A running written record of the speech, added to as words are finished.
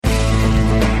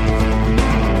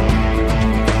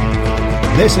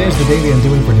This is the Daily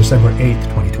Undoing for December 8th,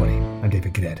 2020. I'm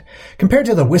David Cadet. Compared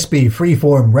to the wispy,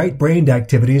 free-form, right-brained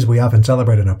activities we often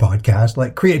celebrate in our podcast,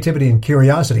 like creativity and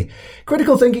curiosity,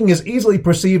 critical thinking is easily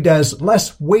perceived as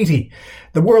less weighty.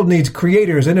 The world needs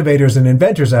creators, innovators, and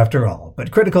inventors after all.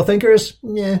 But critical thinkers?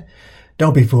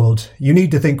 Don't be fooled. You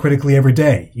need to think critically every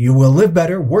day. You will live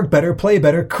better, work better, play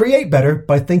better, create better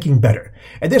by thinking better.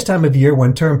 At this time of year,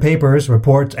 when term papers,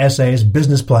 reports, essays,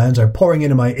 business plans are pouring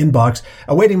into my inbox,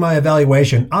 awaiting my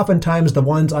evaluation, oftentimes the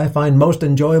ones I find most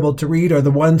enjoyable to read are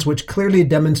the ones which clearly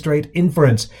demonstrate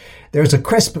inference. There's a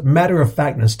crisp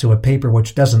matter-of-factness to a paper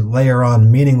which doesn't layer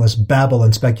on meaningless babble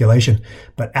and speculation,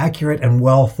 but accurate and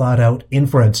well-thought-out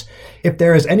inference. If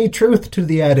there is any truth to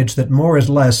the adage that more is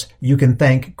less, you can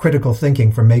thank critical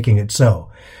thinking for making it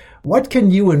so. What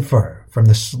can you infer from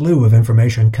the slew of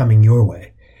information coming your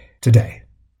way today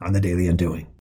on the Daily Undoing?